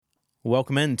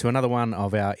Welcome in to another one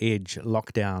of our Edge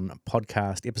Lockdown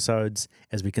podcast episodes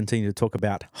as we continue to talk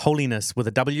about holiness with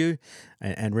a W,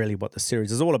 and really what the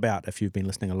series is all about, if you've been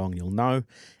listening along, you'll know,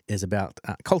 is about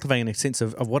cultivating a sense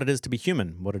of what it is to be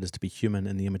human, what it is to be human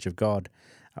in the image of God,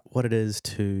 what it is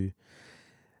to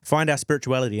find our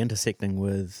spirituality intersecting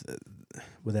with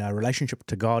our relationship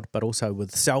to God, but also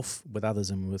with self, with others,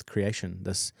 and with creation.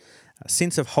 This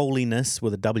sense of holiness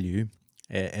with a W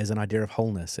as an idea of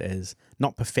wholeness, as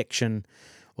not perfection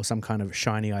or some kind of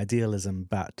shiny idealism,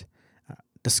 but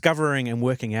discovering and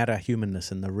working out our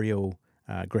humanness in the real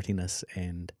grittiness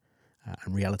and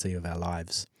reality of our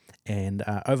lives. And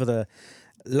over the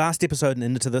last episode and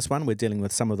into this one, we're dealing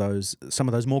with some of those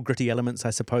more gritty elements, I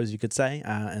suppose you could say.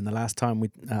 And the last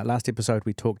episode,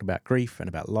 we talked about grief and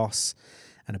about loss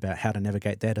and about how to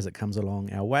navigate that as it comes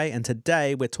along our way. And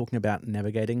today we're talking about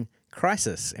navigating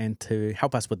crisis. And to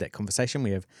help us with that conversation, we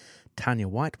have Tanya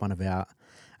White, one of our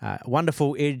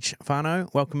wonderful Edge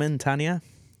whānau. Welcome in, Tanya.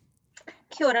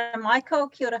 Kia ora, Michael.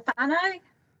 Kia ora,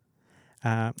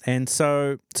 whānau. And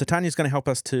so Tanya's going to help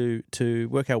us to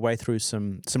work our way through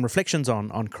some reflections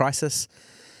on crisis.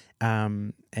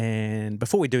 And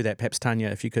before we do that, perhaps, Tanya,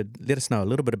 if you could let us know a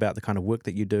little bit about the kind of work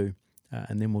that you do,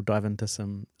 and then we'll dive into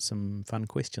some fun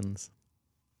questions.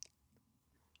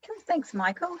 Cool, thanks,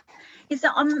 Michael. So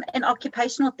I'm an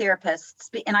occupational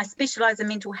therapist and I specialise in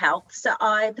mental health. So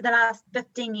for the last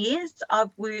 15 years,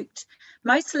 I've worked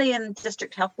mostly in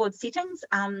district health board settings,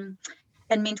 in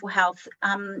mental health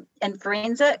and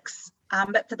forensics,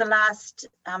 but for the last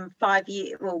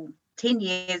 10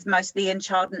 years, mostly in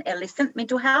child and adolescent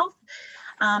mental health.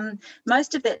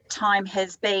 Most of that time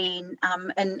has been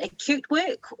in acute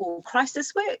work or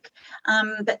crisis work,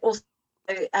 but also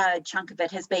a chunk of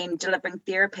it has been delivering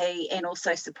therapy and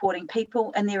also supporting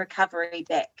people in their recovery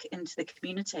back into the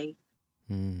community.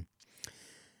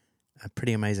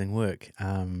 Pretty amazing work.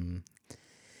 And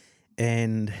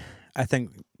I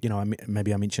think,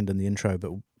 maybe I mentioned in the intro,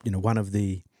 but, one of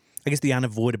the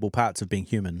unavoidable parts of being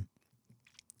human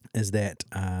is that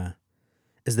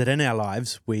in our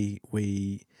lives, we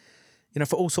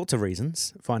for all sorts of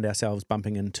reasons, find ourselves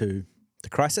bumping into the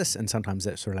crisis, and sometimes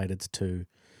that's related to,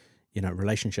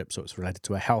 relationships, or it's related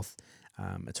to our health,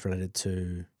 it's related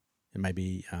to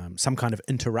maybe some kind of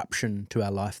interruption to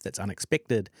our life that's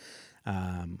unexpected.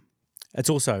 It's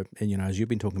also, as you've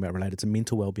been talking about, related to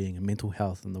mental well-being and mental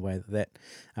health, and the way that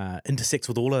intersects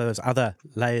with all of those other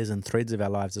layers and threads of our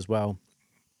lives as well.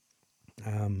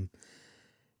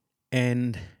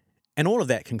 And all of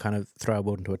that can kind of throw our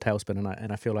world into a tailspin.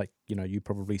 And I feel like, you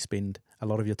probably spend a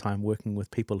lot of your time working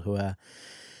with people who are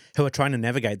trying to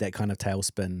navigate that kind of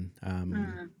tailspin,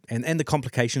 and the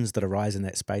complications that arise in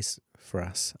that space for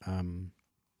us.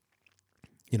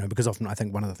 Because often I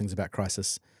think one of the things about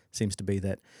crisis seems to be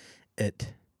that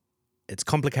it's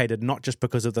complicated not just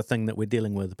because of the thing that we're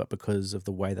dealing with, but because of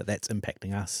the way that that's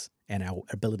impacting us and our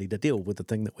ability to deal with the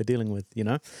thing that we're dealing with,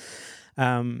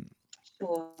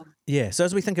 Sure. Yeah, so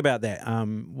as we think about that,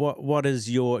 what is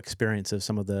your experience of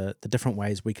some of the different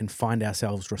ways we can find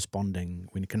ourselves responding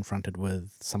when confronted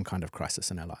with some kind of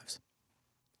crisis in our lives?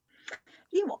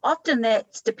 Yeah, well, often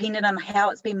that's dependent on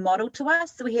how it's been modelled to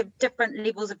us. So we have different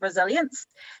levels of resilience.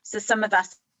 So some of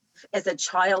us, as a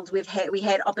child, we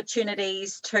had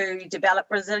opportunities to develop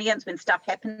resilience when stuff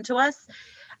happened to us.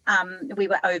 We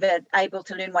were able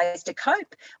to learn ways to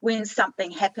cope. When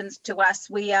something happens to us,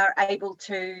 we are able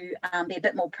to be a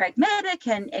bit more pragmatic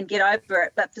and get over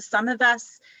it. But for some of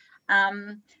us,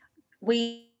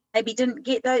 we maybe didn't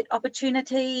get that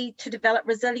opportunity to develop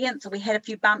resilience, or we had a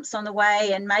few bumps on the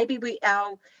way, and maybe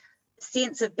our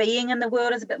sense of being in the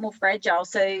world is a bit more fragile.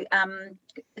 So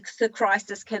the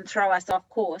crisis can throw us off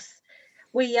course.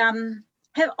 We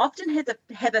often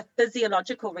have a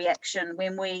physiological reaction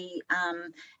when we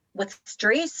with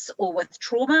stress or with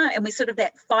trauma, and we sort of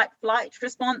that fight-flight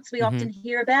response we often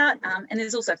hear about, and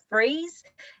there's also freeze,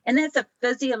 and that's a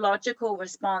physiological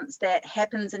response that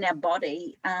happens in our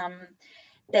body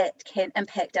that can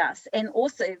impact us. And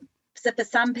also, so for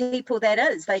some people they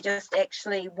just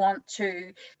actually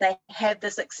they have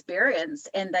this experience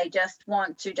and they just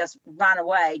want to just run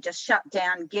away, just shut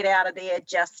down, get out of there,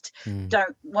 just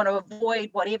don't want to avoid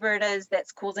whatever it is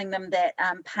that's causing them that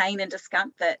pain and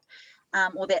discomfort,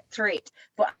 or that threat.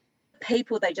 For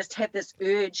people, they just have this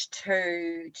urge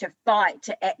to fight,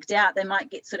 to act out. They might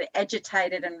get sort of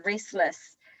agitated and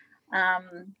restless,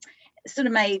 sort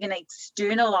of may even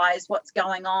externalize what's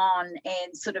going on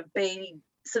and sort of be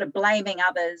blaming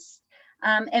others.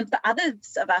 And for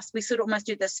others of us, we sort of almost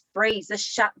do this freeze, this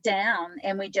shut down,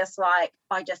 and we just like,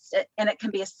 and it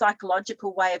can be a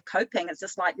psychological way of coping. It's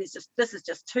just like, this is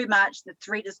just too much. The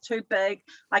threat is too big.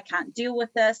 I can't deal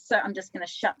with this. So I'm just going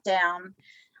to shut down.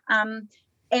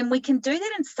 And we can do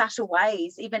that in subtle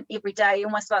ways, even every day,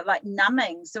 almost like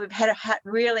numbing. So we've had a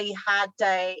really hard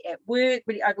day at work,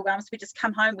 really overwhelmed. So we just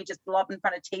come home, we just blob in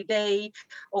front of TV,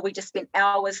 or we just spend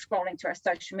hours scrolling through our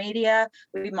social media.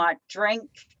 We might drink,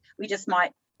 we just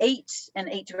might eat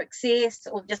to excess,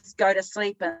 or just go to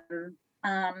sleep.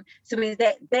 And so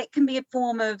that can be a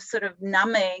form of sort of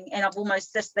numbing, and of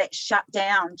almost just that shut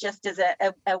down, just as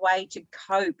a way to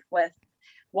cope with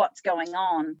what's going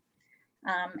on.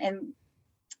 And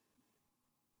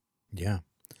yeah.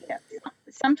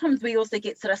 Sometimes we also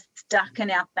get sort of stuck in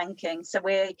our thinking. So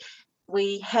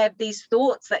we have these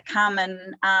thoughts that come,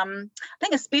 and I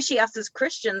think especially us as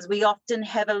Christians, we often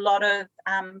have a lot of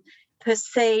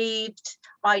perceived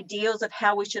ideals of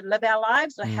how we should live our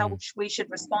lives, or how we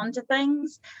should respond to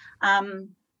things.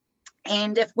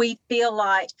 And if we feel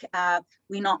like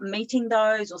we're not meeting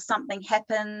those, or something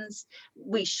happens,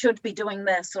 we should be doing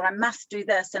this, or I must do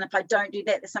this, and if I don't do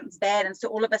that, there's something's bad. And so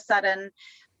all of a sudden,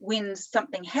 when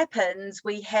something happens,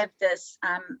 we have this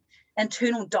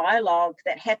internal dialogue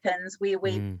that happens where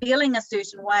we're feeling a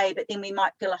certain way, but then we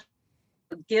might feel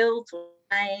a guilt or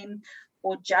shame,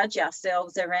 or judge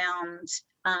ourselves around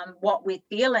what we're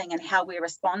feeling and how we're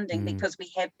responding, because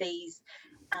we have these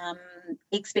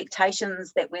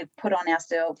expectations that we've put on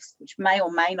ourselves, which may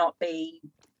or may not be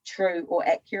true or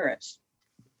accurate.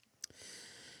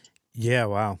 Yeah,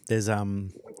 wow. There's, I'd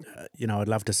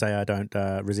love to say I don't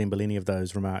resemble any of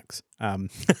those remarks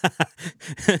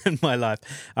in my life.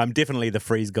 I'm definitely the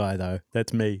freeze guy, though.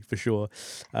 That's me, for sure.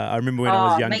 I remember when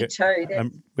I was younger. Me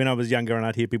too. When I was younger and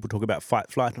I'd hear people talk about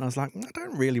fight, flight, and I was like, I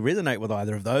don't really resonate with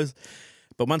either of those.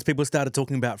 But once people started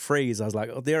talking about freeze, I was like,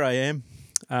 oh, there I am.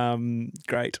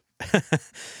 Great.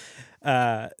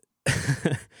 And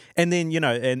then,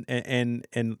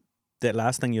 and that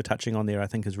last thing you're touching on there, I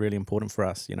think, is really important for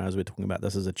us, as we're talking about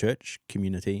this as a church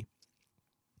community,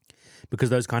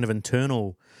 because those kind of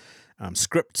internal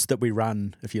scripts that we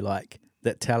run, if you like,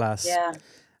 that tell us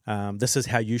this is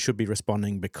how you should be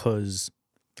responding, because,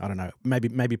 I don't know,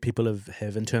 maybe people have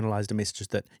internalized a message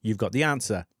that you've got the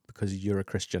answer because you're a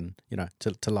Christian,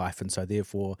 to life, and so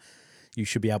therefore you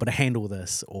should be able to handle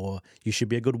this, or you should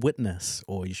be a good witness,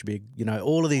 or you should be,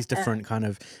 all of these different kind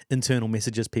of internal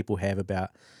messages people have about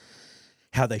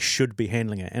how they should be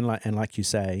handling it. And like you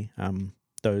say,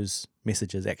 those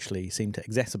messages actually seem to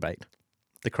exacerbate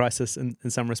the crisis in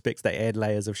some respects. They add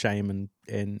layers of shame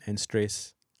and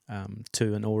stress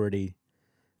to an already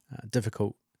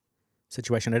difficult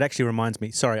situation. It actually reminds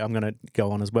me, sorry, I'm going to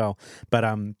go on as well, but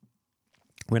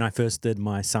when I first did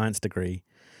my science degree,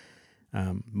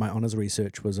 my honours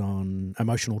research was on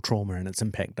emotional trauma and its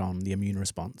impact on the immune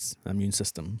response, immune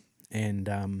system, and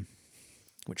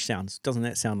doesn't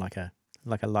that sound like a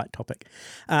light topic?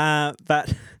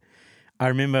 But I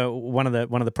remember one of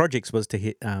the projects was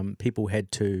to people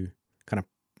had to kind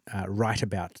of write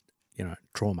about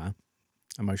trauma,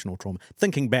 emotional trauma.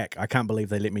 Thinking back, I can't believe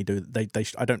they let me do.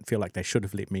 I don't feel like they should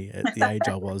have let me at the age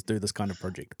I was do this kind of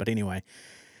project. But anyway,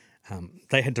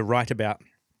 they had to write about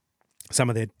some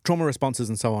of their trauma responses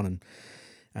and so on,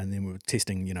 and then we were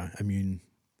testing immune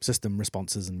system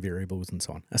responses and variables and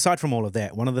so on. Aside from all of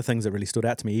that, one of the things that really stood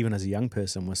out to me, even as a young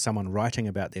person, was someone writing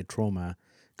about their trauma,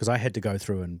 because I had to go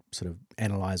through and sort of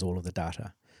analyze all of the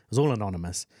data. It was all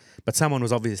anonymous, but someone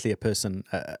was obviously a person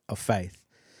of faith,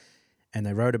 and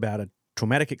they wrote about a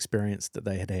traumatic experience that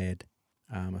they had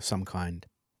of some kind,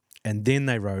 and then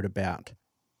they wrote about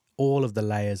all of the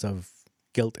layers of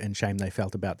guilt and shame they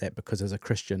felt about that, because as a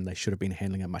Christian they should have been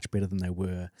handling it much better than they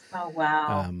were. Oh,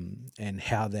 wow. And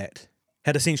how that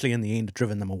had essentially in the end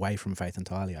driven them away from faith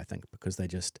entirely, I think, because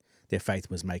their faith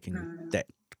was making that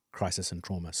crisis and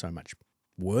trauma so much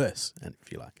worse,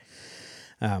 if you like.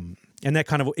 And that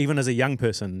kind of, even as a young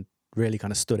person, really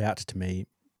kind of stood out to me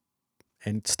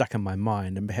and stuck in my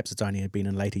mind. And perhaps it's only been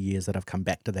in later years that I've come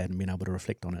back to that and been able to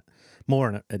reflect on it more.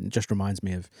 And it just reminds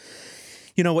me of,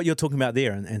 what you're talking about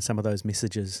there, and some of those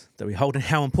messages that we hold, and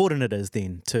how important it is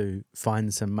then to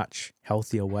find some much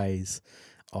healthier ways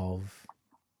of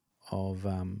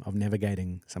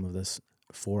navigating some of this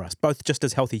for us, both just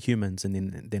as healthy humans and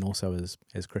then also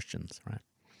as Christians, right?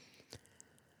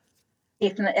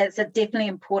 Definitely, it's a definitely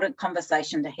important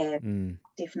conversation to have.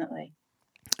 Definitely.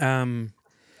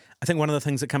 I think one of the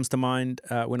things that comes to mind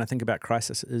when I think about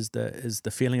crisis is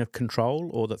the feeling of control,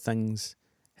 or that things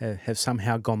have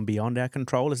somehow gone beyond our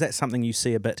control. Is that something you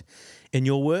see a bit in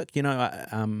your work?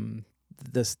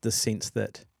 This sense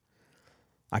that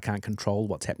I can't control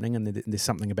what's happening, and there's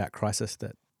something about crisis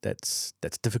that's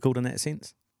difficult in that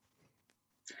sense?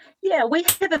 Yeah, we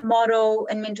have a model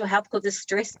in mental health called the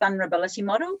stress vulnerability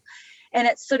model, and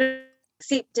it's sort of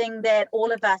accepting that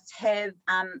all of us have,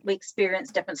 we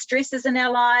experience different stresses in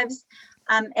our lives,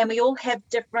 and we all have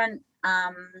different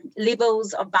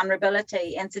levels of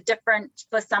vulnerability. And so different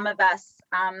for some of us,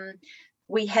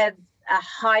 we have a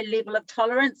high level of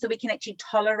tolerance, so we can actually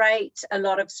tolerate a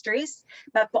lot of stress.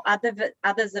 But for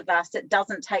others of us, it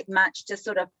doesn't take much to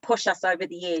sort of push us over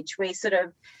the edge. We sort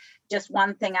of just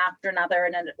one thing after another,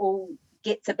 and it all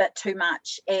gets a bit too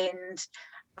much. And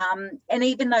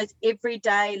even those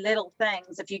everyday little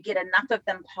things, if you get enough of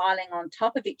them piling on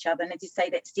top of each other, and as you say,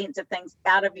 that sense of things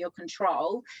out of your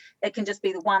control, it can just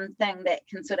be the one thing that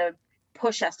can sort of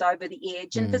push us over the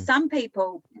edge. And for some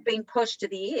people, being pushed to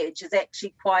the edge is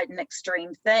actually quite an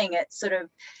extreme thing. It's sort of,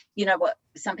 what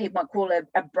some people might call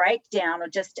a breakdown, or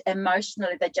just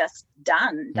emotionally they're just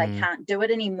done. They can't do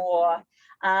it anymore.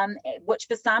 Which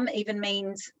for some even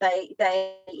means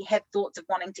they have thoughts of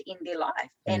wanting to end their life.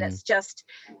 And it's just,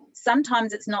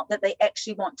 sometimes it's not that they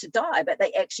actually want to die, but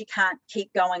they actually can't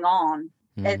keep going on.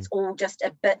 It's all just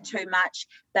a bit too much.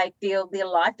 They feel their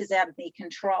life is out of their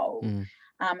control,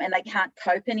 and they can't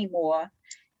cope anymore.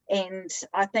 And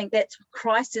I think that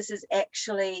crisis is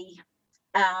actually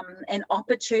an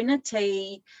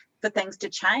opportunity for things to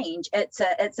change.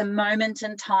 It's a moment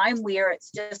in time where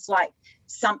it's just like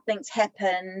something's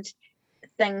happened,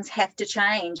 things have to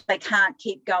change, they can't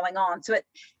keep going on. So it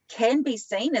can be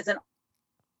seen as an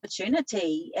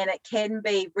opportunity, and it can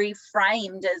be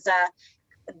reframed as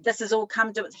this has all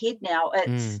come to its head now.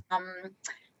 It's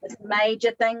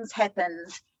major things happened,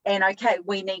 and okay,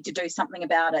 we need to do something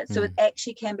about it. So it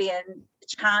actually can be a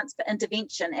chance for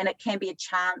intervention, and it can be a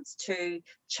chance to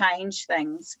change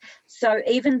things. So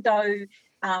even though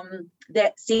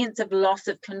that sense of loss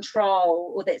of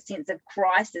control, or that sense of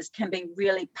crisis, can be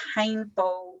really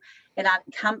painful and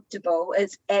uncomfortable,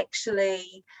 it's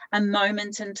actually a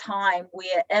moment in time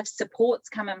where, if supports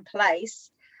come in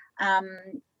place,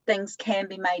 things can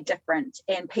be made different,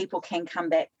 and people can come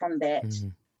back from that.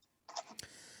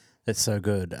 That's so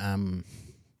good.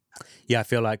 I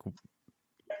feel like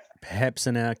perhaps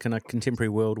in our kind of contemporary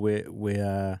world,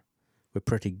 we're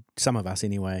pretty, some of us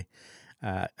anyway,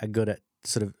 are good at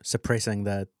sort of suppressing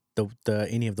the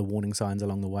any of the warning signs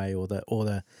along the way, or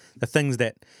the things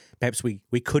that perhaps we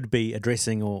could be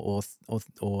addressing or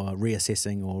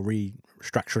reassessing or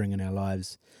restructuring in our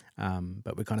lives,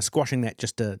 but we're kind of squashing that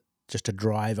just to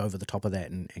drive over the top of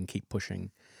that and keep pushing.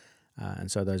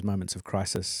 And so those moments of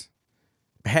crisis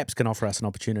perhaps can offer us an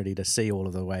opportunity to see all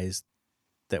of the ways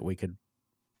that we could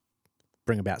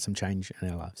bring about some change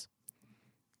in our lives.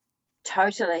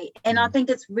 Totally. And I think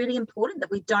it's really important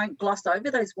that we don't gloss over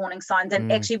those warning signs.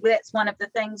 And actually, that's one of the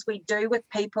things we do with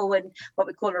people in what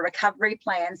we call a recovery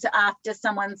plan. So after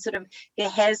someone there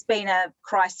has been a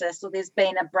crisis, or there's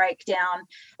been a breakdown,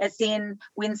 it's then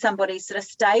when somebody's sort of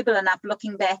stable enough,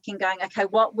 looking back and going, okay,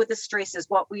 what were the stresses?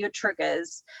 What were your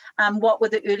triggers? What were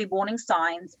the early warning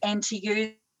signs? And to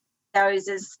use those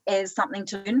as something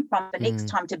to learn from the next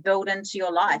time, to build into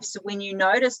your life. So when you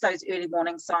notice those early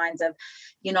warning signs of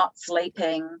you're not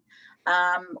sleeping,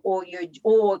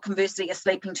 or conversely you're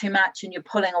sleeping too much and you're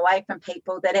pulling away from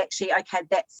people, that actually, okay,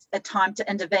 that's a time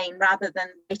to intervene, rather than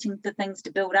waiting for things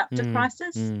to build up to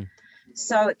crisis.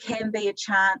 So it can be a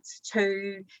chance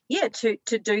to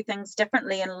do things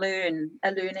differently and learn,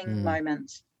 a learning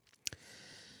moment.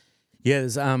 Yeah,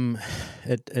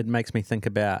 it makes me think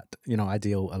about, I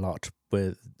deal a lot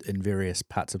in various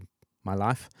parts of my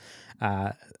life,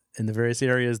 in the various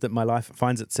areas that my life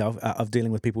finds itself, of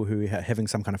dealing with people who are having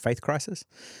some kind of faith crisis,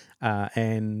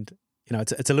 and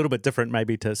it's a little bit different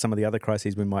maybe to some of the other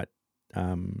crises we might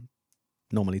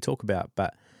normally talk about,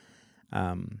 but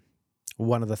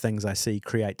one of the things I see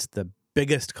creates the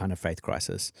biggest kind of faith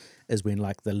crisis is when,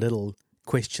 like, the little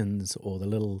questions or the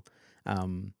little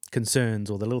concerns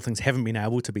or the little things haven't been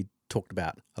able to be talked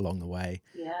about along the way.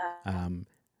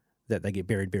 That they get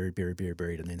buried,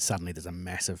 and then suddenly there's a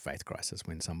massive faith crisis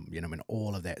when when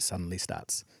all of that suddenly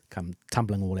starts come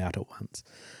tumbling all out at once.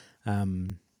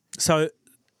 So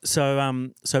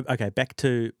okay, back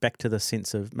to the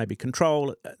sense of maybe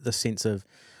control, the sense of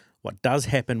what does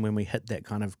happen when we hit that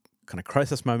kind of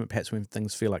crisis moment, perhaps when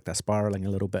things feel like they're spiraling a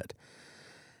little bit.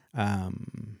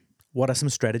 What are some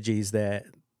strategies that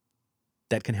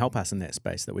can help us in that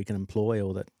space, that we can employ,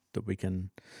 or that we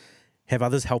can have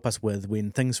others help us with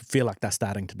when things feel like they're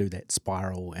starting to do that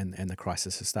spiral and the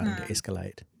crisis is starting to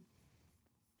escalate?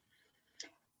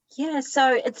 Yeah,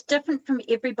 so it's different from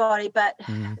everybody, but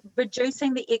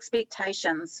reducing the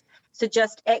expectations. So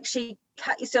just actually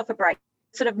cut yourself a break,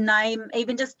 sort of name,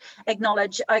 even just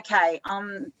acknowledge, okay,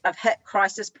 I've hit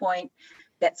crisis point.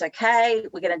 That's okay.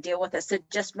 We're going to deal with it. So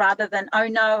just rather than, oh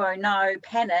no,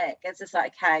 panic, it's just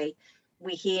like, okay,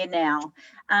 we're here now.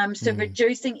 So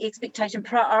reducing expectation,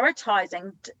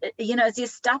 prioritizing, is there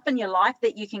stuff in your life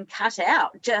that you can cut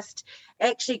out? Just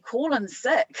actually call in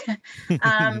sick,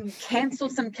 cancel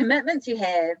some commitments you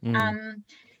have,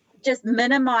 just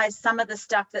minimize some of the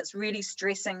stuff that's really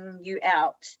stressing you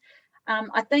out.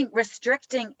 I think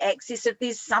restricting access, if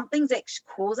there's something's actually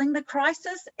causing the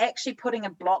crisis, actually putting a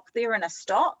block there and a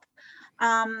stop.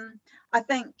 I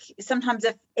think sometimes,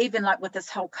 if even like with this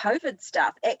whole COVID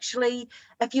stuff, actually,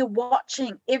 if you're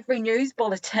watching every news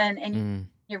bulletin and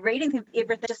you're reading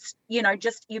everything,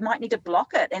 just you might need to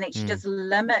block it and actually just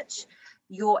limit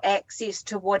your access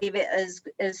to whatever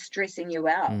is stressing you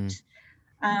out.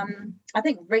 I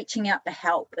think reaching out for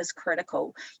help is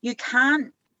critical. You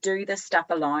can't do this stuff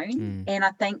alone, and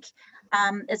I think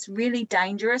it's really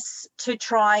dangerous to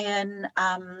try and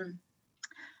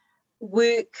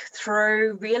work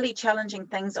through really challenging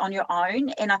things on your own.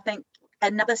 And I think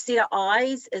another set of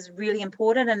eyes is really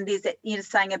important, and there's that,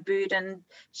 saying a burden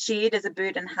shared is a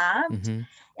burden halved,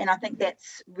 and I think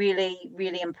that's really,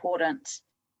 really important.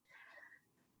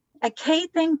 A key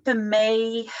thing for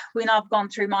me when I've gone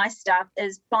through my stuff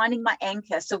is finding my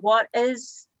anchor. So what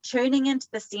is tuning into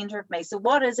the center of me? So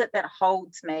what is it that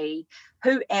holds me?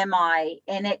 Who am I?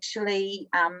 And actually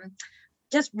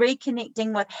just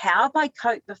reconnecting with how have I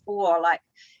coped before? Like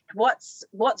what's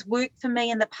worked for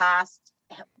me in the past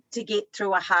to get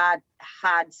through a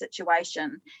hard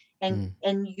situation, and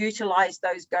utilize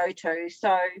those go-tos.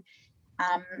 So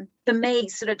for me,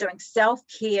 sort of doing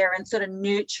self-care and sort of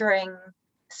nurturing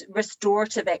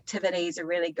restorative activities are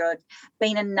really good.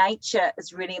 Being in nature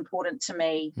is really important to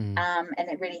me, and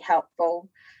it's really helpful.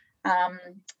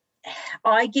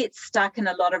 I get stuck in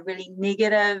a lot of really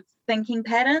negative thinking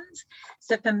patterns.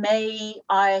 So for me,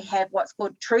 I have what's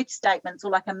called truth statements,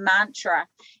 or like a mantra,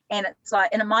 and it's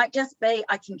like, and it might just be,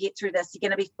 I can get through this, you're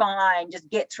going to be fine, just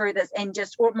get through this, and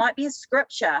just, or it might be a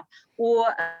scripture or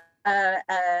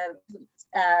a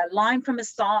line from a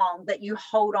song that you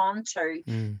hold on to,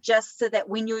 just so that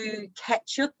when you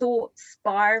catch your thoughts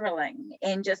spiraling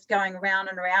and just going round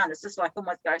and around, it's just like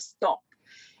almost go stop,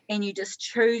 and you just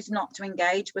choose not to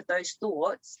engage with those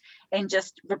thoughts and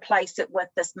just replace it with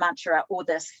this mantra or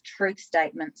this truth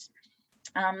statement.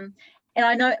 And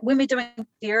I know when we're doing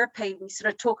therapy, we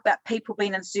sort of talk about people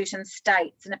being in certain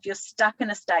states. And if you're stuck in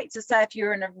a state, so say if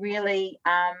you're in a really,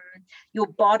 your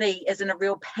body is in a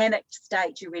real panicked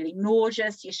state, you're really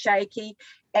nauseous, you're shaky,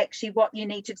 actually what you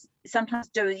need to sometimes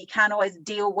do, you can't always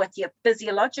deal with your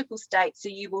physiological state, so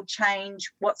you will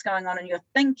change what's going on in your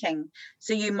thinking.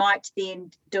 So you might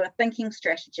then do a thinking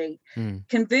strategy.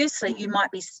 Conversely, you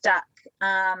might be stuck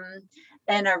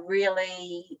in a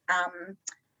really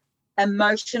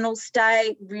emotional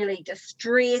state, really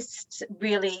distressed,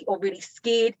 really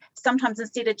scared. Sometimes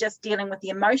instead of just dealing with the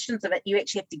emotions of it, you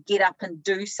actually have to get up and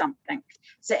do something.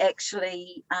 So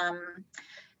actually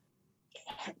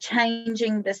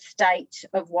changing the state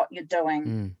of what you're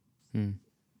doing.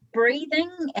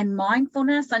 Breathing and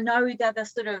mindfulness, I know they're the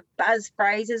sort of buzz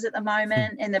phrases at the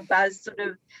moment and the buzz sort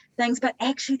of things, but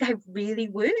actually they really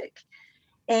work.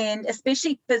 And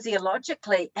especially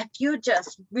physiologically, if you're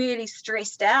just really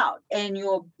stressed out and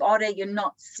your body, you're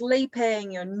not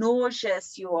sleeping, you're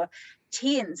nauseous, you're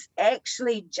tense,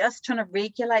 actually just trying to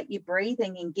regulate your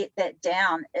breathing and get that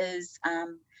down is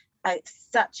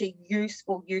such a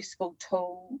useful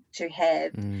tool to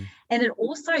have. And it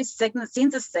also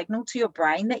sends a signal to your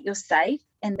brain that you're safe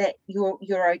and that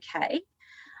you're okay.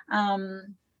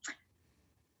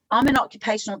 I'm an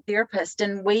occupational therapist,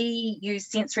 and we use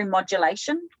sensory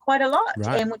modulation quite a lot,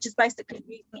 and which is basically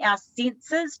using our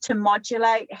senses to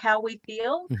modulate how we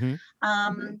feel.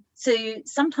 So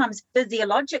sometimes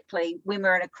physiologically, when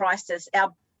we're in a crisis,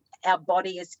 our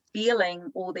body is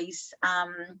feeling all these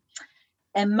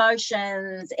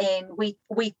emotions, and we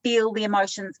feel the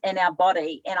emotions in our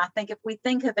body. And I think if we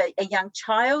think of a young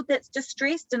child that's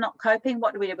distressed and not coping,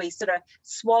 what do? We sort of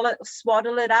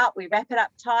swaddle it up, we wrap it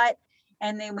up tight,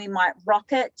 and then we might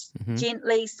rock it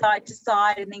gently side to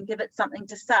side and then give it something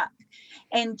to suck.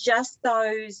 And just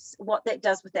what that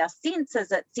does with our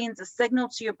senses, it sends a signal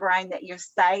to your brain that you're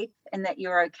safe and that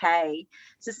you're okay.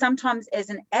 So sometimes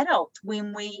as an adult,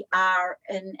 when we are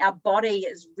in, our body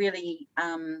is really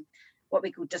what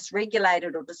we call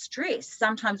dysregulated or distressed,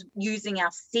 sometimes using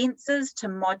our senses to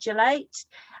modulate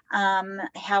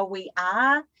how we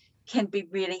are can be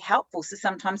really helpful. So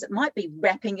sometimes it might be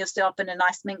wrapping yourself in a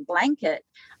nice mink blanket,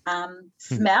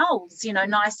 smells,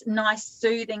 nice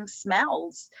soothing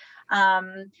smells,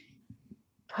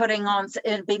 putting on,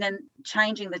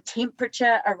 changing the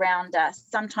temperature around us.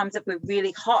 Sometimes if we're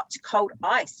really hot, cold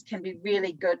ice can be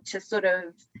really good to sort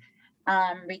of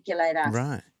regulate us.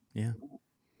 Right. Yeah.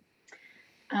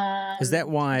 Is that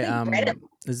why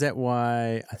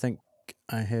I think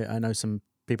I know some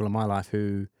people in my life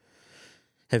who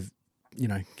have,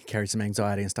 carried some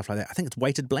anxiety and stuff like that. I think it's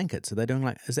weighted blankets. Are they doing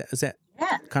is that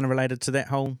kind of related to that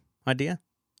whole idea?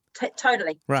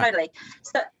 Totally. Right. Totally.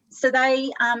 So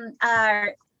they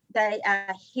are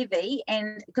heavy,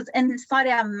 and because inside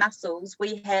our muscles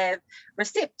we have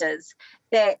receptors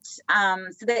that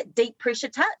deep pressure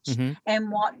touch, mm-hmm.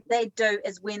 and what they do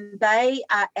is when they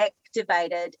are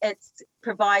activated, it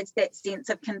provides that sense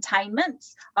of containment,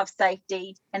 of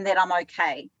safety, and that I'm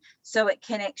okay. So it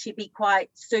can actually be quite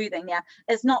soothing. Now,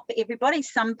 it's not for everybody.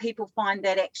 Some people find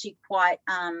that actually quite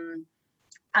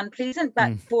unpleasant,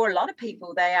 but for a lot of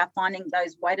people, they are finding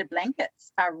those weighted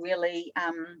blankets are really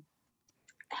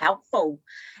helpful,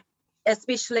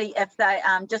 especially if they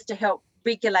just to help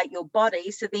regulate your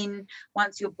body. So then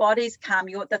once your body's calm,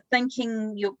 the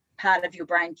thinking part of your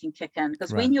brain can kick in,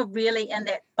 because when you're really in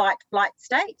that fight flight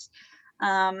state,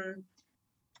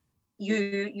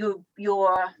 your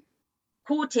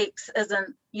cortex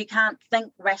you can't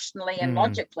think rationally and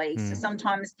logically. So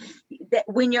sometimes that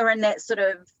when you're in that sort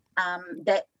of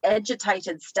that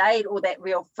agitated state or that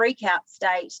real freak out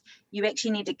state, you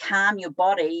actually need to calm your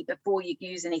body before you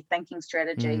use any thinking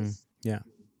strategies. Yeah.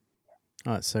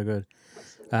 Oh, it's so good.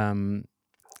 And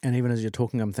even as you're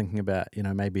talking, I'm thinking about,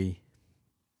 maybe,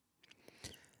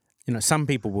 some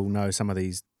people will know some of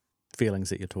these feelings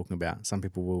that you're talking about. Some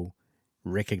people will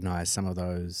recognize some of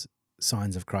those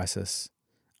signs of crisis,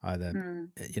 either,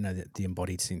 the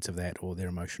embodied sense of that or their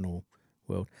emotional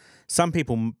world. Some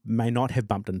people may not have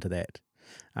bumped into that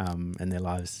in their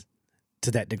lives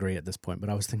to that degree at this point. But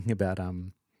I was thinking about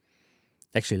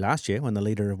actually last year when the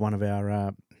leader of one of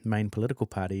our main political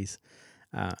parties,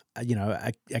 a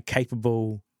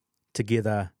capable,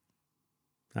 together,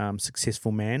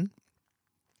 successful man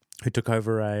who took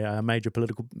over a major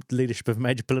political leadership of a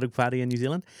major political party in New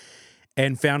Zealand,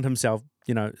 and found himself,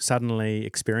 suddenly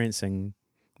experiencing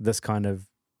this kind of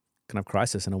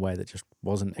crisis in a way that just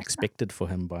wasn't expected for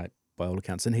him by all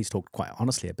accounts. And he's talked quite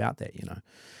honestly about that,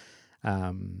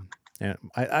 And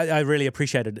I really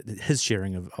appreciated his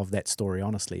sharing of that story,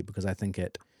 honestly, because I think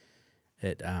it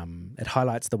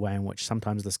highlights the way in which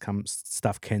sometimes this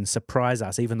stuff can surprise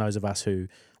us, even those of us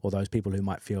those people who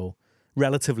might feel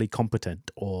relatively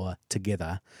competent or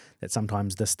together, that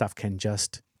sometimes this stuff can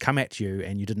just come at you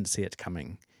and you didn't see it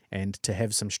coming. And to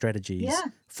have some strategies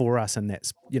for us, and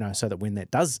that's so that when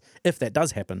if that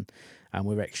does happen,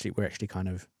 we're actually kind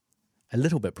of a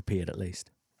little bit prepared at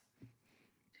least.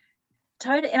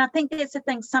 Totally, and I think that's the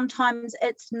thing. Sometimes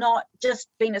it's not just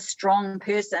being a strong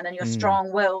person and you're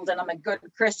strong-willed, and I'm a good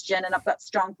Christian and I've got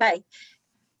strong faith.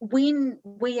 When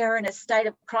we are in a state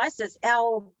of crisis,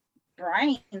 our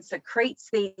brain secretes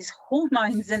these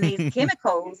hormones and these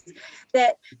chemicals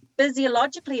that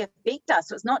physiologically affect us.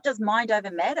 So it's not just mind over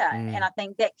matter. And I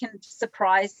think that can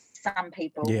surprise some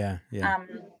people. Yeah.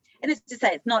 And it's to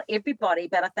say it's not everybody,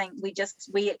 but I think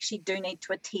we actually do need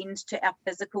to attend to our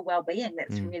physical well-being.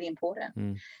 That's really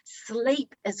important.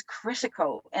 Sleep is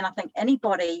critical. And I think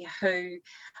anybody who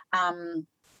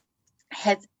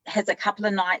has a couple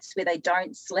of nights where they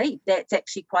don't sleep, that's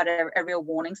actually quite a real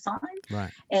warning sign.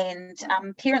 Right. And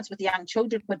parents with young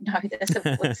children would know this.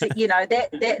 That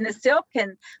in itself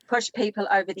can push people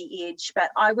over the edge. But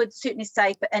I would certainly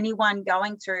say for anyone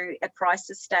going through a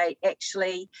crisis state,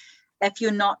 actually, if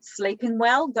you're not sleeping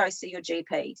well, go see your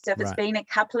GP. So if it's been a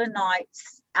couple of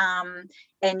nights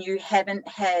and you haven't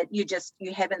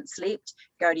slept,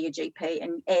 go to your GP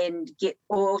and get,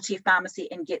 or to your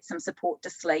pharmacy and get some support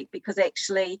to sleep, because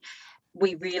actually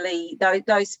we really,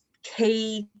 those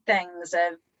key things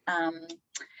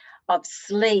of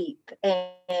sleep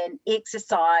and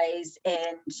exercise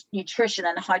and nutrition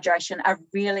and hydration are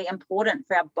really important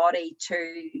for our body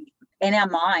and our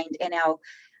mind and our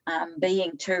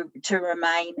being to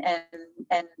remain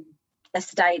in a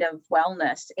state of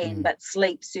wellness. But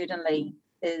sleep certainly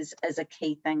is a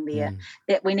key thing there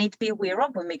that we need to be aware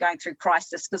of when we're going through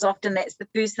crisis, because often that's the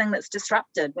first thing that's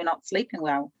disrupted. We're not sleeping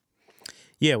well.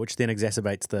 Yeah, which then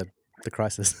exacerbates the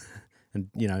crisis and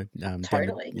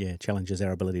totally. challenges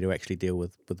our ability to actually deal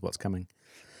with what's coming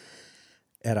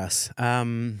at us.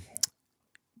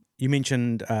 You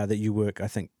mentioned that you work, I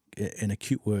think, in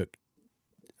acute work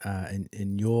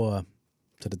in your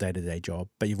sort of day-to-day job,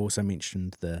 but you've also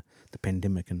mentioned the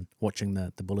pandemic and watching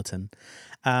the bulletin.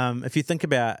 If you think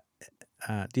about,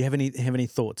 do you have any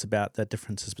thoughts about the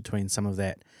differences between some of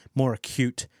that more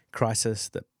acute crisis,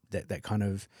 that kind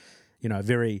of,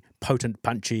 very potent,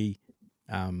 punchy,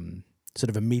 sort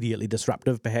of immediately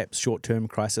disruptive, perhaps short-term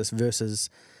crisis, versus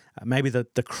maybe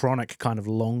the chronic kind of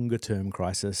longer-term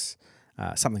crisis,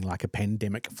 something like a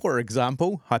pandemic, for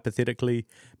example, hypothetically,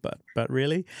 but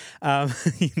really,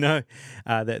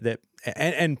 that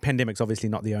and pandemic's obviously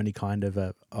not the only kind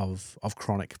of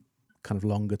chronic, kind of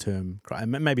longer term.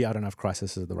 Maybe I don't know if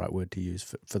crisis is the right word to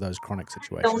use for those chronic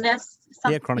situations. Illness,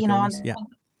 chronic illness.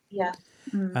 Yeah.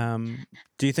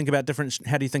 Do you think about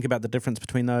how do you think about the difference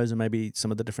between those, and maybe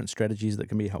some of the different strategies that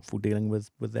can be helpful dealing with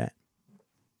that?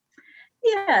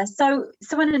 Yeah, so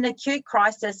in an acute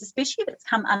crisis, especially if it's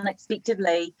come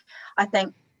unexpectedly, I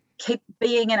think keep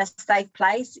being in a safe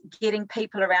place, getting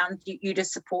people around you to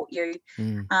support you,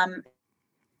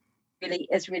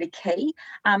 is really key.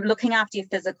 Looking after your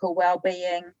physical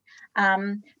well-being,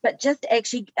 but just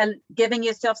actually giving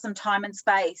yourself some time and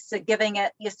space. So giving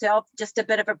yourself just a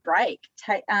bit of a break.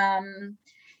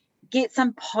 Get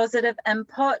some positive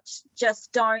input.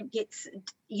 Just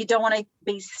you don't want to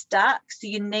be stuck. So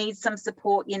you need some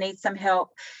support. You need some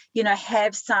help.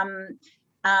 Have some,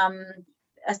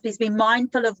 I suppose, be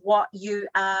mindful of what you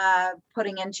are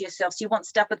putting into yourself. So you want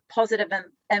stuff with positive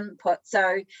input.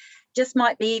 So just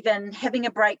might be even having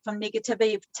a break from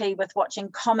negativity with watching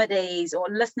comedies or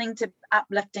listening to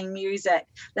uplifting music,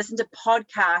 listen to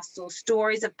podcasts or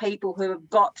stories of people who have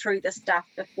got through this stuff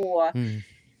before.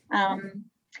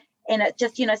 And it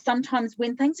just, sometimes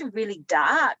when things are really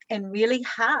dark and really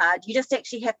hard, you just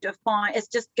actually have to it's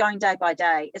just going day by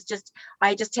day. It's just,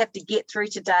 I just have to get through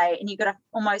today. And you've got to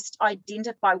almost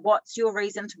identify what's your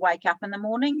reason to wake up in the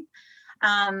morning.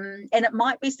 And it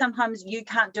might be sometimes you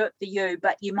can't do it for you,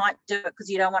 but you might do it because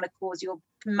you don't want to cause your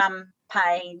mum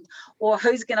pain, or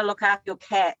who's going to look after your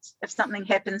cat if something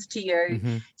happens to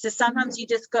you. So sometimes you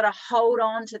just got to hold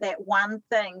on to that one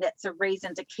thing that's a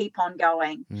reason to keep on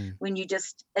going when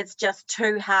it's just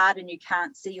too hard and you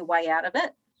can't see your way out of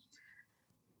it.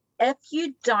 If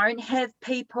you don't have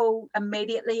people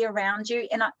immediately around you,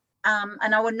 and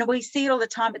we see it all the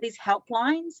time, but these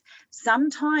helplines,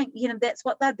 sometimes, that's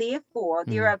what they're there for.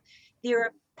 There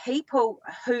are people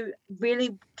who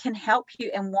really can help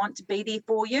you and want to be there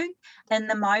for you in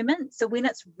the moment. So when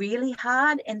it's really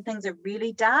hard and things are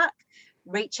really dark,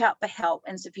 reach out for help.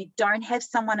 And so if you don't have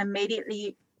someone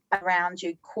immediately around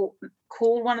you, call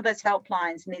one of those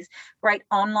helplines, and there's great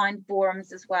online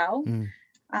forums as well.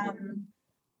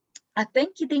 I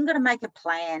think you then got to make a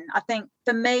plan. I think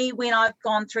for me, when I've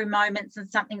gone through moments and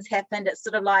something's happened, it's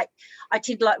sort of like I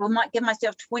tend to might give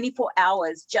myself 24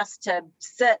 hours just to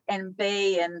sit and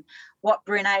be, and what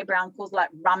Brené Brown calls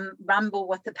rumble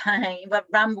with the pain,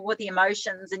 rumble with the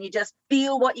emotions, and you just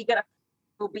feel what you're going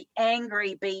to be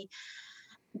angry, be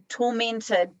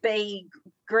tormented, be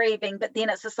grieving, but then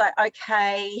it's just like,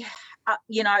 okay,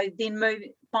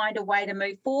 then find a way to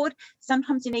move forward.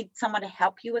 Sometimes you need someone to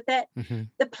help you with that.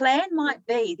 The plan might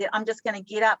be that I'm just going to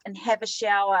get up and have a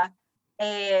shower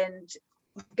and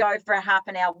go for a half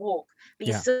an hour walk, but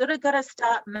you sort of got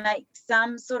to make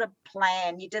some sort of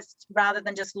plan. You just, rather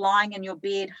than just lying in your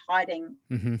bed hiding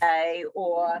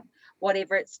or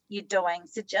whatever you're doing,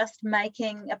 so just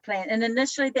making a plan. And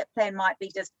initially that plan might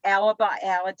be just hour by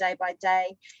hour, day by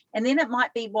day, and then it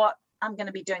might be what I'm going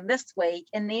to be doing this week,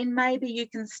 and then maybe you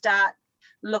can start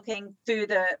looking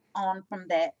further on from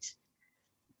that.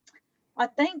 I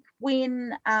think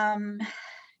when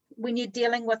you're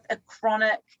dealing with a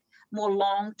chronic, more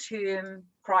long-term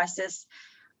crisis,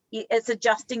 it's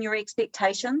adjusting your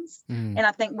expectations. And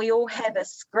I think we all have a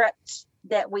script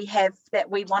that we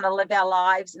want to live our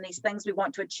lives and these things we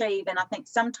want to achieve. And I think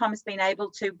sometimes being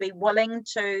able to be willing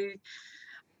to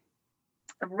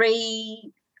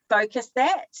refocus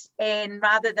that, and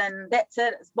rather than that's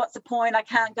it, what's the point, I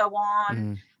can't go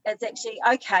on, it's actually,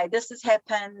 okay, this has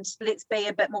happened, let's be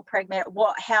a bit more pragmatic,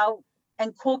 how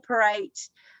incorporate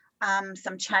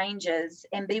some changes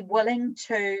and be willing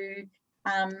to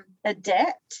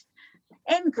adapt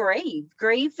and grieve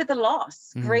for the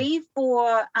loss, grieve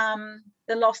for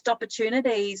the lost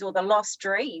opportunities or the lost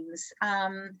dreams.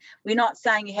 We're not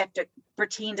saying you have to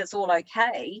pretend it's all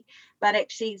okay, but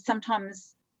actually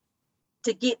sometimes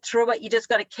to get through it, you just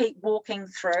got to keep walking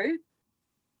through.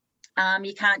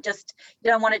 You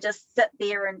don't want to just sit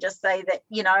there and just say that,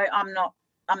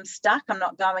 I'm stuck, I'm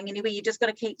not going anywhere. You just got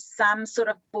to keep some sort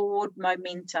of forward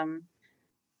momentum.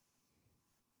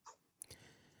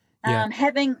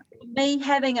 Having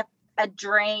a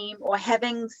dream or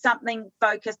having something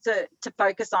focused to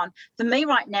focus on. For me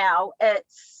right now,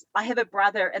 I have a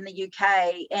brother in the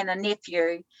UK and a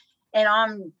nephew,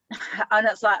 and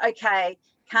it's like, okay,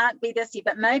 can't be this year,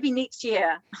 but maybe next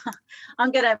year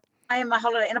I'm going to plan my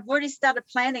holiday, and I've already started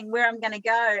planning where I'm going to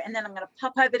go, and then I'm going to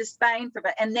pop over to Spain for a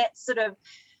bit, and that's sort of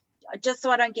just so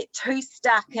I don't get too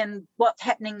stuck in what's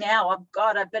happening now. I've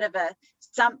got a bit of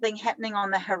something happening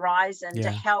on the horizon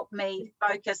to help me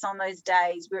focus on those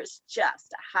days where it's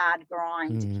just a hard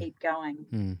grind to keep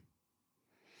going.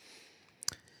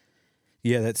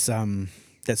 Yeah, that's so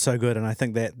good, and I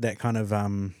think that kind of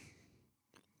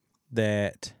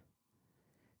that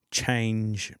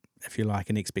change, if you like,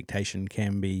 an expectation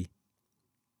can be,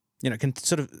 can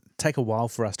sort of take a while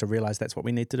for us to realize that's what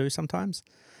we need to do sometimes.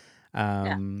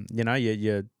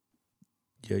 You're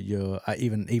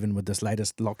even with this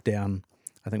latest lockdown,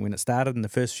 I think when it started in the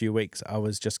first few weeks, I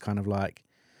was just kind of like,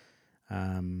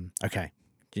 okay,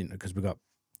 because we got,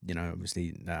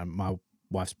 obviously my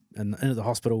wife's in the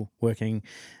hospital working,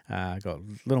 got a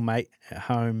little mate at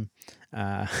home,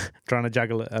 trying to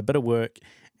juggle a bit of work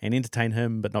and entertain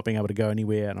him, but not being able to go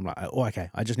anywhere. And I'm like, oh,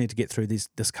 okay, I just need to get through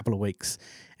this couple of weeks,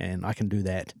 and I can do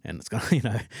that. And it's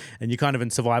gonna, and you're kind of in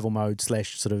survival mode /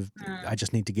 sort of, I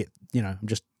just need to get,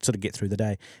 just sort of get through the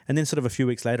day. And then sort of a few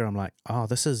weeks later, I'm like, oh,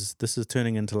 this is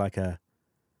turning into like this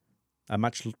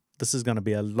is going to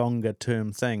be a longer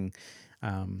term thing.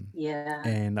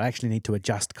 And I actually need to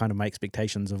adjust kind of my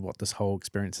expectations of what this whole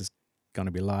experience is going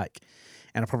to be like.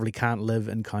 And I probably can't live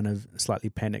in kind of slightly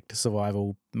panicked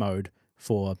survival mode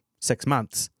for 6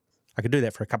 months. I could do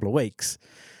that for a couple of weeks,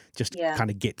 just kind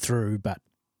of get through. But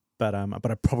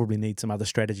I probably need some other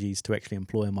strategies to actually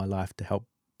employ in my life to help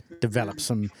develop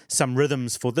some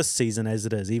rhythms for this season as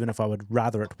it is. Even if I would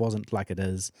rather it wasn't like it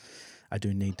is, I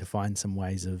do need to find some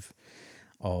ways of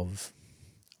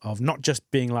not just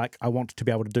being like, I want to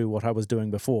be able to do what I was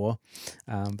doing before,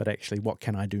 but actually what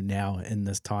can I do now in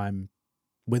this time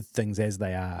with things as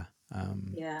they are.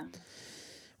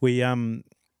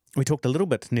 We talked a little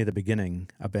bit near the beginning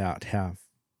about how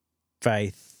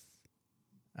faith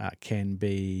can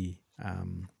be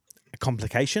a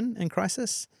complication in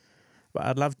crisis, but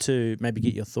I'd love to maybe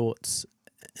get your thoughts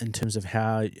in terms of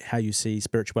how you see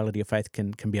spirituality or faith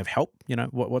can be of help.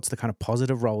 What's the kind of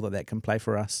positive role that can play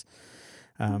for us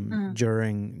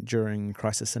during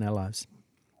crisis in our lives?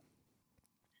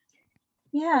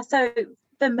 Yeah, so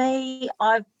for me,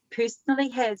 I've personally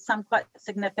had some quite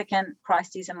significant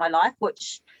crises in my life,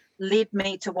 which led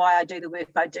me to why I do the work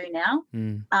I do now.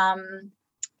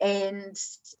 And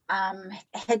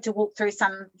had to walk through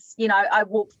some, I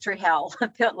walked through hell, I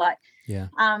felt like. Yeah.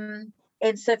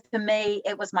 And so for me,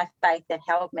 it was my faith that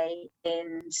held me,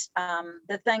 and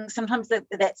the thing, sometimes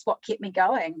that's what kept me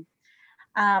going.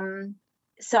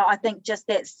 So I think just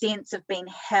that sense of being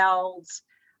held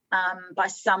by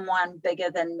someone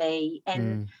bigger than me,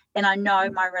 and I know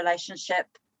my relationship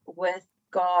with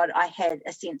God, I had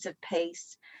a sense of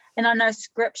peace. And I know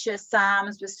Scripture,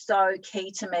 Psalms was so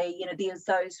key to me. There's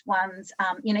those ones,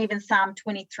 even Psalm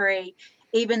 23,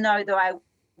 even though I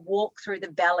walk through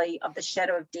the valley of the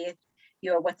shadow of death,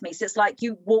 you are with me. So it's like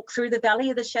you walk through the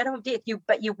valley of the shadow of death,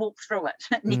 but you walk through it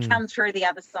and you come through the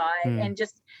other side. And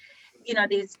just,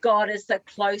 there's God is so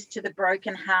close to the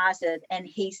brokenhearted, and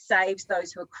he saves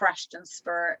those who are crushed in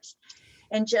spirit.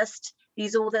 And just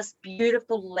there's all this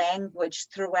beautiful language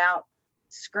throughout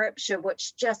Scripture,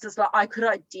 which just is like I could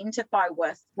identify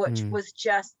with, which was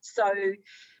just so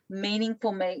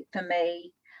meaningful for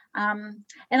me. And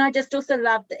I just also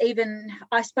loved,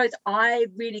 I suppose I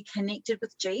really connected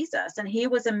with Jesus, and he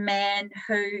was a man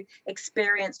who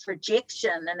experienced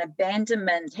rejection and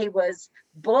abandonment. He was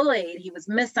bullied, he was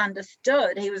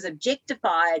misunderstood, he was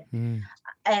objectified,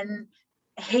 and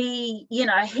he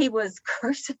was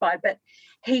crucified, but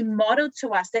he modeled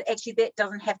to us that actually that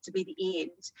doesn't have to be the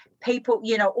end. People,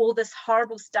 all this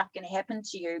horrible stuff can happen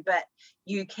to you, but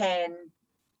you can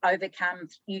overcome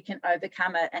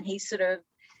it. And he sort of,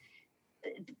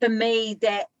 for me,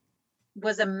 that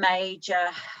was a major,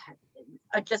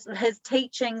 just his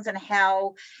teachings and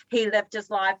how he lived his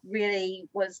life really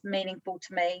was meaningful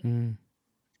to me.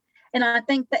 And I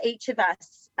think that each of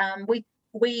us,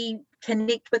 we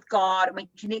connect with God, and we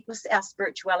connect with our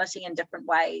spirituality in different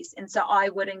ways. And so I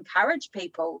would encourage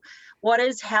people,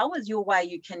 how is your way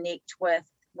you connect with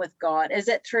God? Is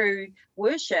it through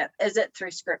worship? Is it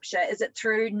through Scripture? Is it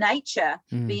through nature,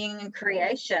 being in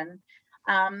creation?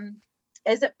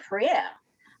 Is it prayer?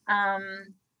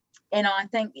 And I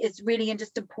think it's really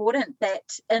just important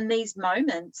that in these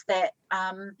moments that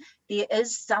there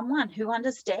is someone who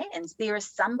understands. There is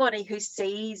somebody who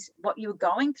sees what you're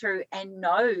going through and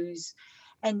knows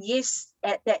And yes,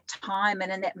 at that time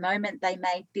and in that moment, they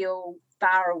may feel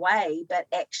far away, but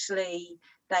actually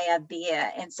they are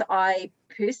there. And so I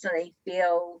personally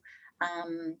feel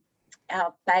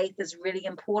our faith is really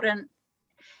important.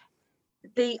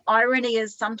 The irony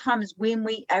is sometimes when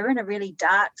we are in a really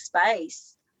dark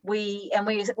space, we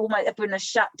almost, if we're in a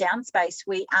shut down space,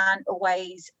 we aren't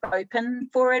always open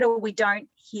for it, or we don't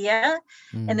hear.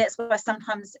 And that's why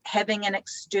sometimes having an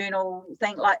external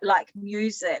thing like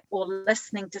music or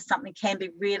listening to something can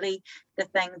be really the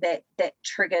thing that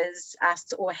triggers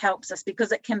us or helps us,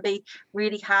 because it can be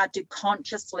really hard to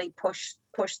consciously push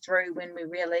through when we're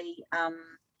really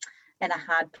in a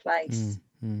hard place.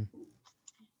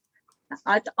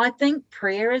 I think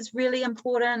prayer is really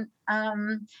important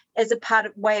as a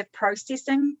way of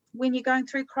processing when you're going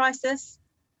through crisis,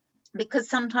 because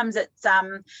sometimes it's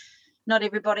not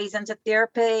everybody's into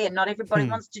therapy and not everybody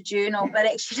wants to journal, but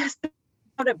actually just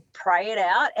to pray it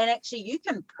out. And actually you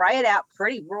can pray it out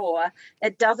pretty raw.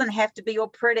 It doesn't have to be all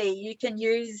pretty. You can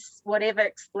use whatever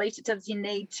expletives you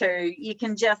need to. You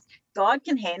can God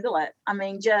can handle it. I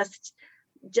mean, just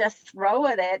throw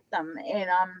it at them, and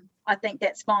I think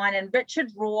that's fine. And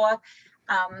Richard Rohr,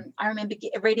 I remember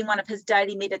reading one of his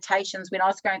daily meditations when I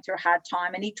was going through a hard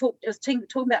time, and he was talking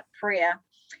about prayer,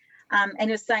 and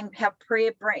he was saying how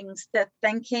prayer brings the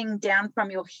thinking down from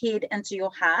your head into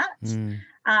your heart.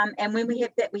 And when we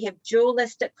have that, we have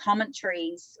dualistic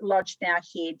commentaries lodged in our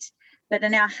head, but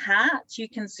in our heart you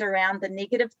can surround the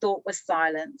negative thought with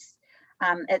silence.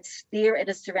 It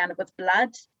is surrounded with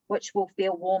blood, which will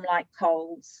feel warm like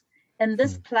coals. In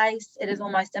this place, it is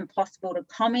almost impossible to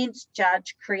comment,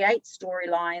 judge, create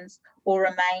storylines, or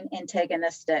remain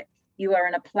antagonistic. You are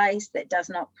in a place that does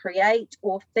not create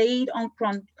or feed on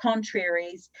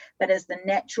contraries, but is the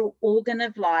natural organ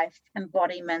of life,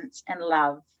 embodiment, and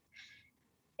love.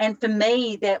 And for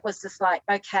me, that was just like,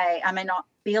 okay, I may not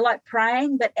feel like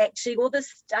praying, but actually all this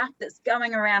stuff that's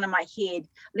going around in my head,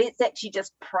 let's actually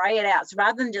just pray it out. So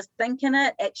rather than just thinking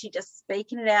it, actually just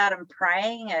speaking it out and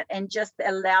praying it, and just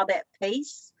allow that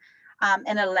peace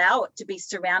and allow it to be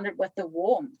surrounded with the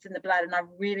warmth and the blood. And I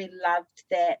really loved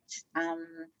that,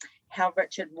 how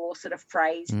Richard Rohr sort of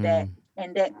phrased that.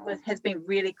 And that has been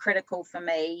really critical for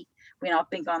me when I've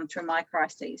been going through my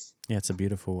crises. Yeah, it's a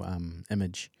beautiful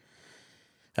image.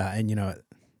 And,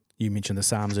 you mentioned the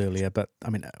Psalms earlier, but,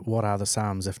 I mean, what are the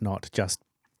Psalms if not just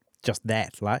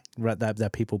that, like, they're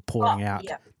people pouring out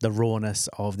the rawness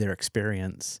of their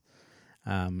experience.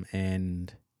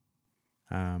 And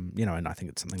I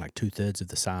think it's something like 2/3 of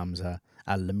the Psalms are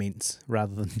laments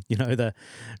rather than,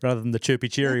 rather than the chirpy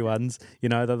cheery ones.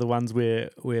 They're the ones where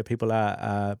people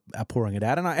are pouring it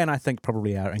out. And I think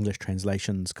probably our English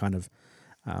translations kind of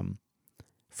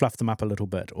fluff them up a little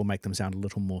bit or make them sound a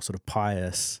little more sort of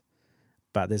pious,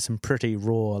 but there's some pretty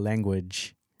raw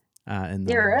language in those.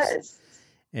 There is,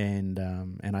 and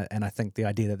I think the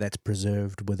idea that that's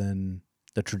preserved within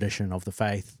the tradition of the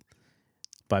faith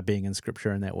by being in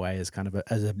Scripture in that way is kind of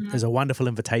is a wonderful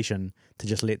invitation to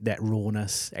just let that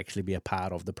rawness actually be a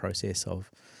part of the process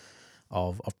of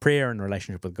prayer and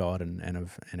relationship with God, and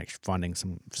actually finding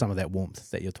some of that warmth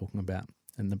that you're talking about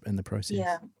in the process.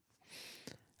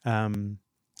 Yeah.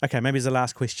 Okay, maybe as a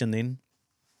last question then,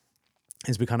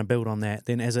 as we kind of build on that,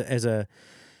 then as a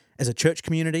church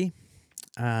community,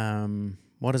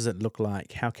 what does it look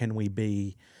like? How can we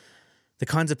be the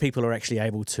kinds of people who are actually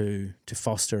able to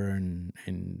foster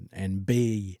and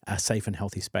be a safe and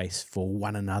healthy space for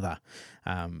one another,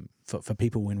 for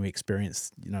people when we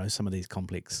experience some of these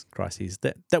complex crises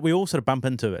that we all sort of bump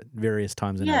into at various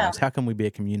times in our lives? How can we be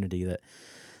a community that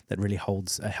really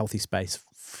holds a healthy space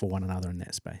for one another in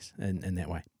that space, in that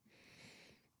way?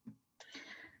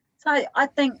 So I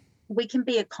think we can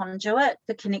be a conduit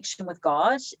for connection with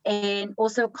God, and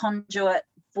also a conduit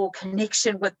for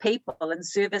connection with people and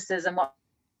services and what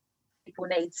people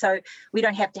need. So we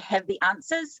don't have to have the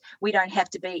answers. We don't have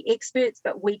to be experts,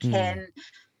 but we can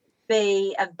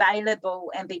be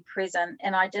available and be present.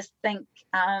 And I just think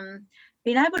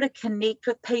being able to connect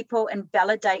with people and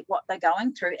validate what they're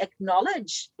going through,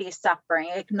 acknowledge their suffering,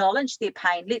 acknowledge their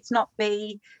pain. Let's not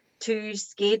be too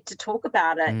scared to talk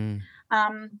about it.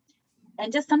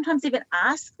 And just sometimes even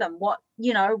ask them, what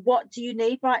do you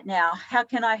need right now? How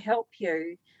can I help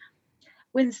you?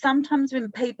 Sometimes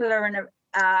when people are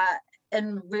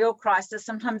in real crisis,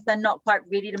 sometimes they're not quite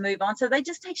ready to move on. So they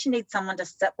just actually need someone to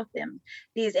sit with them.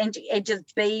 And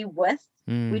just be with.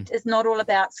 It's not all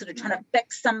about sort of trying to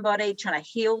fix somebody, trying to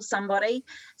heal somebody.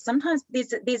 Sometimes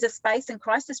there's a space in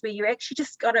crisis where you actually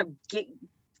just got to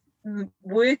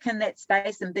work in that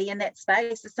space and be in that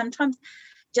space. So sometimes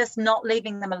just not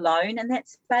leaving them alone in that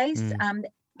space,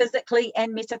 physically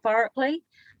and metaphorically,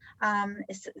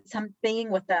 some being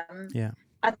with them. Yeah.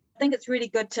 I think it's really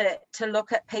good to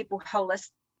look at people holistically.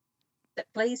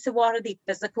 So what are their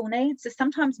physical needs? So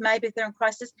sometimes maybe if they're in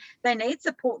crisis, they need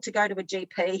support to go to a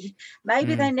GP.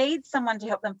 Maybe they need someone to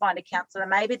help them find a counsellor.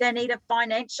 Maybe they need a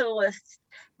financial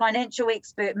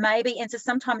expert. And so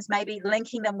sometimes maybe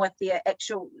linking them with their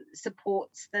actual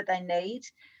supports that they need.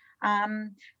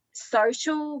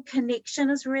 Social connection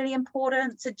is really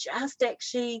important. So just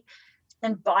actually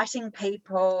inviting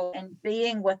people and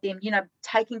being with them,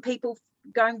 taking people,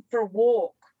 going for a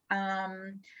walk.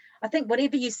 I think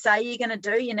whatever you say you're going to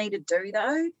do, you need to do,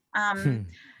 though.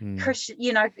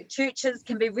 Churches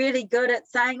can be really good at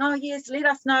saying, "Oh yes, let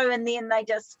us know," and then they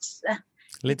just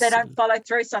they don't follow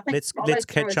through. So I think let's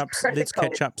catch up. Let's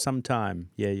catch up sometime.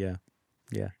 Yeah.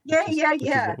 Which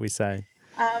is what we say.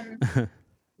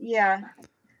 Yeah.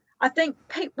 I think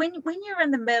when you're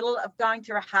in the middle of going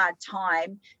through a hard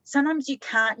time, sometimes you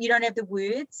don't have the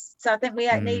words. So I think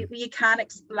you can't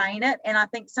explain it, and I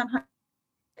think sometimes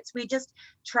we just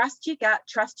trust your gut,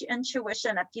 trust your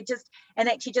intuition. If you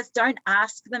just don't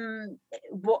ask them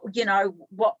what can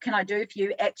I do for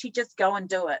you, actually just go and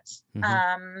do it.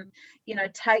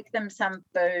 Take them some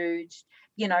food,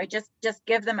 just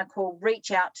give them a call, reach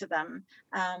out to them,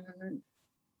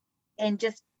 and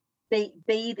just be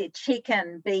there, check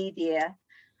in, be there.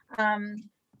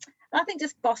 I think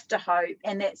just foster hope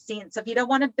and that sense of, you don't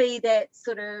want to be that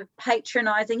sort of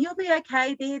patronizing, you'll be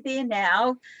okay, they're there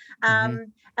now.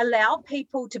 Allow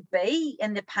people to be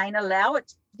in the pain, allow it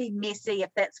to be messy if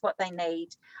that's what they need,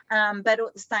 but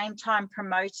at the same time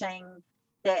promoting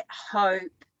that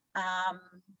hope.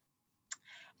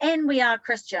 And we are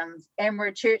Christians and we're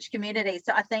a church community,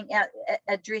 so I think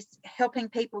address helping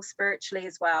people spiritually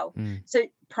as well. So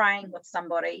praying with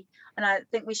somebody, and I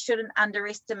think we shouldn't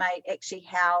underestimate actually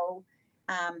how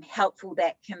helpful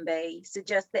that can be. So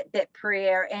just that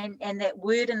prayer and that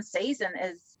word in season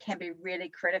can be really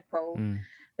critical.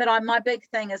 But my big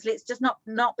thing is, let's just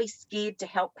not be scared to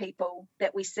help people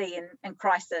that we see in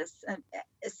crisis, and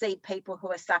see people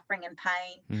who are suffering in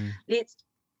pain. Let's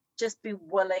just be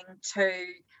willing to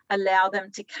allow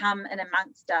them to come in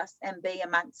amongst us and be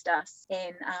amongst us,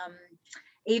 and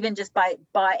even just by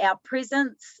our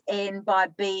presence and by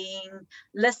being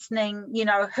listening,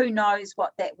 who knows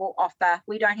what that will offer.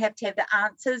 We don't have to have the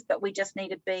answers, but we just need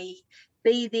to be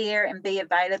there and be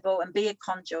available and be a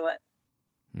conduit.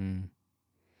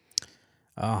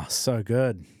 Oh, so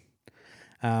good.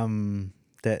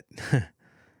 That's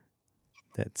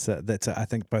I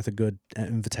think both a good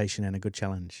invitation and a good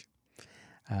challenge,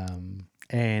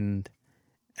 and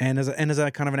as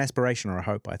a kind of an aspiration or a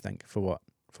hope, I think, for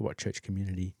what church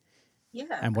community,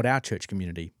 and what our church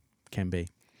community can be,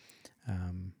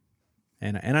 and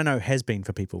I know has been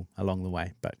for people along the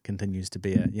way, but continues to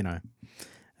be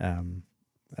an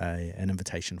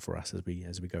invitation for us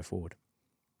as we go forward.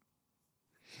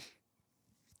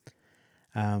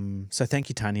 So thank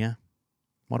you, Tania.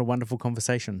 What a wonderful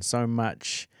conversation. So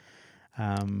much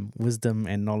wisdom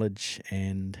and knowledge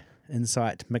and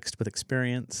insight mixed with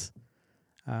experience.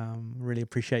 Really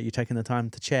appreciate you taking the time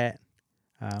to chat.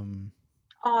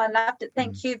 I loved it.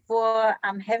 Thank you for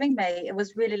having me. It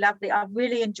was really lovely. I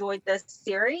really enjoyed this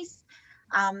series.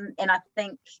 And I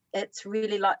think it's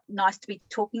really nice to be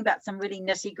talking about some really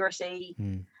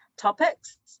nitty-gritty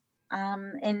topics.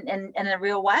 In a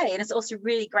real way, and it's also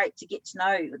really great to get to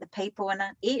know the people in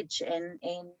an Edge and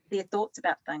their thoughts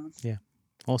about things. Yeah,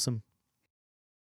 awesome.